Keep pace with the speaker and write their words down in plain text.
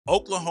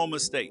Oklahoma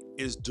State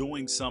is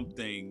doing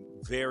something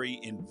very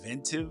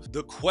inventive.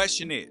 The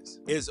question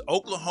is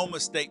Oklahoma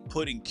State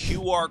putting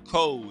QR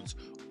codes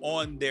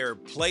on their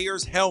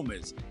players'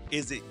 helmets?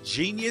 Is it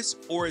genius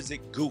or is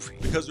it goofy?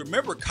 Because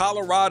remember,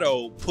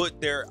 Colorado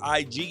put their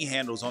IG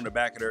handles on the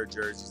back of their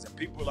jerseys, and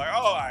people were like,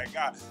 "Oh my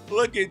God,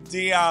 look at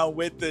Dion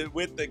with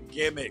the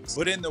gimmicks."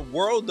 But in the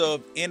world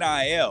of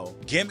NIL,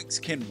 gimmicks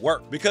can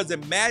work. Because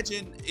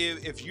imagine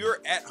if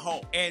you're at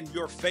home and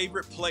your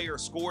favorite player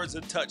scores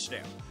a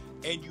touchdown,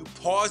 and you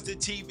pause the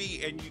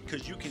TV and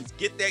because you can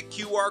get that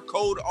QR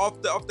code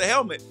off the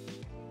helmet,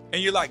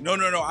 and you're like, no,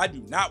 I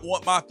do not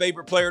want my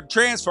favorite player to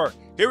transfer.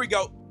 Here we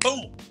go,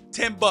 boom,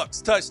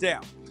 $10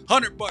 touchdown,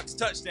 $100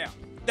 touchdown,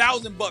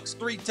 $1,000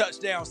 3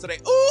 touchdowns today.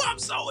 Oh, I'm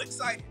so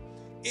excited!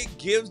 It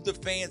gives the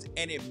fans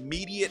an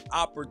immediate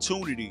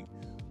opportunity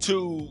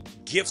to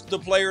gift the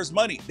players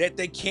money that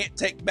they can't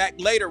take back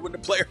later when the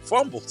player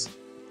fumbles.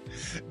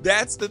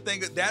 That's the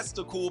thing. That's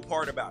the cool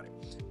part about it.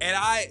 And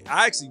I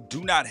actually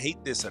do not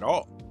hate this at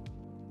all,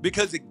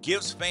 because it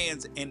gives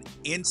fans an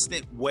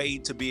instant way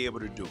to be able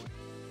to do it,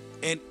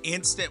 an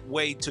instant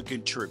way to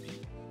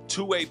contribute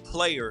to a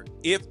player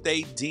if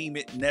they deem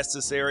it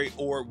necessary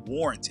or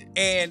warranted.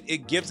 And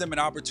it gives them an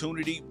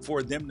opportunity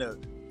for them to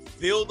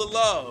feel the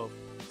love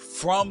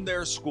from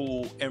their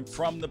school and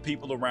from the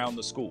people around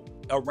the school,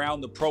 around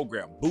the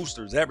program,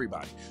 boosters,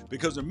 everybody.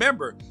 Because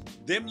remember,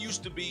 them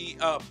used to be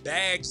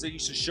bags that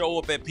used to show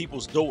up at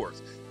people's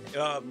doors.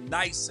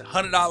 Nice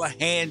 $100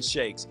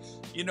 handshakes,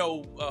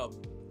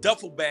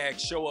 duffel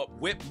bags show up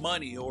with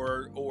money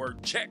or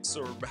checks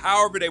or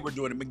however they were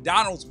doing it,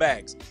 McDonald's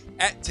bags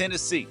at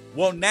Tennessee.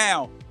 Well,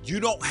 now you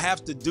don't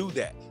have to do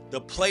that.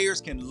 The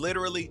players can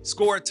literally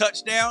score a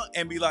touchdown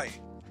and be like,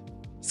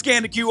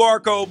 scan the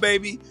QR code,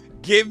 baby,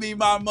 give me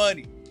my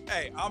money.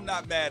 Hey, I'm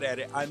not mad at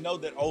it. I know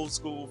that old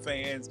school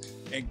fans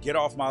and get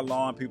off my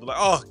lawn people are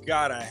like, oh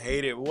God, I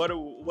hate it. What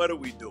are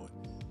we doing?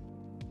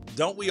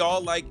 Don't we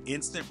all like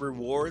instant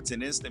rewards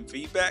and instant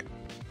feedback?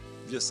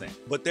 Just saying.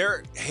 But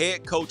their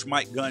head coach,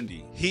 Mike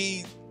Gundy,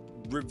 he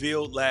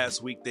revealed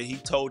last week that he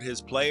told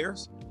his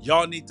players,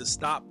 y'all need to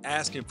stop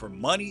asking for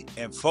money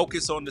and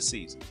focus on the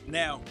season.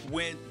 Now,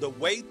 when the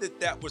way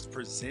that was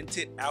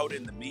presented out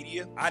in the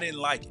media, I didn't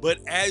like it. But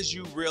as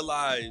you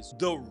realize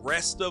the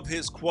rest of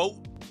his quote,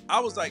 I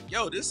was like,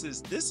 yo, this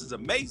is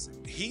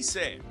amazing. He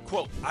said,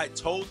 quote, I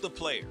told the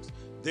players,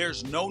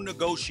 there's no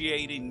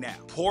negotiating now.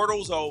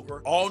 Portal's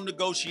over. All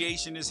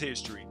negotiation is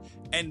history.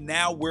 And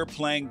now we're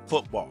playing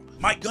football.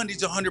 Mike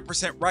Gundy's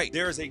 100% right.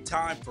 There is a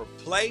time for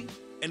play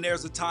and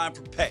there's a time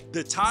for pay.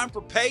 The time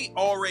for pay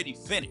already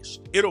finished.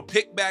 It'll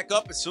pick back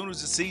up as soon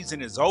as the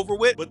season is over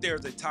with, but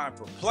there's a time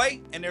for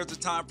play and there's a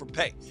time for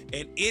pay.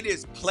 And it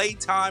is play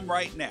time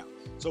right now.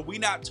 So we're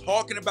not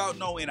talking about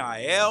no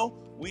NIL.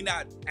 We're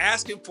not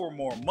asking for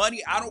more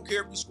money. I don't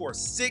care if you score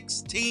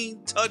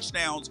 16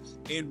 touchdowns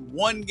in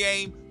one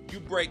game. You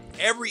break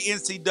every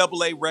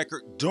NCAA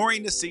record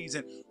during the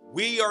season.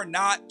 We are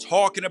not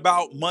talking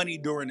about money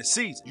during the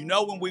season. You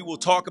know when we will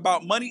talk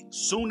about money?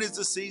 Soon as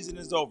the season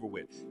is over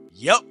with.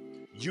 Yep,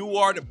 you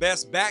are the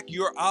best back.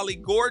 You're Ollie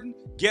Gordon.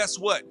 Guess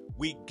what?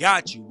 We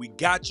got you. We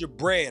got your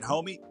bread,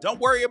 homie. Don't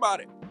worry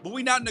about it. But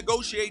we're not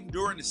negotiating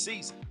during the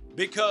season.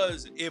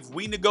 Because if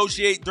we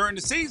negotiate during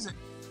the season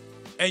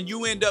and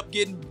you end up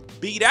getting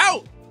beat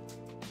out,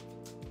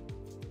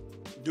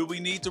 do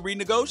we need to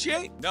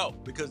renegotiate? No,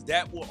 because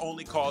that will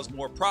only cause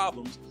more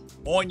problems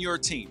on your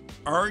team.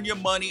 Earn your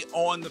money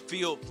on the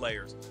field,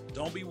 players.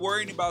 Don't be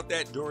worrying about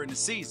that during the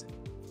season,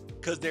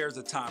 because there's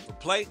a time for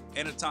play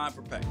and a time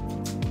for pay.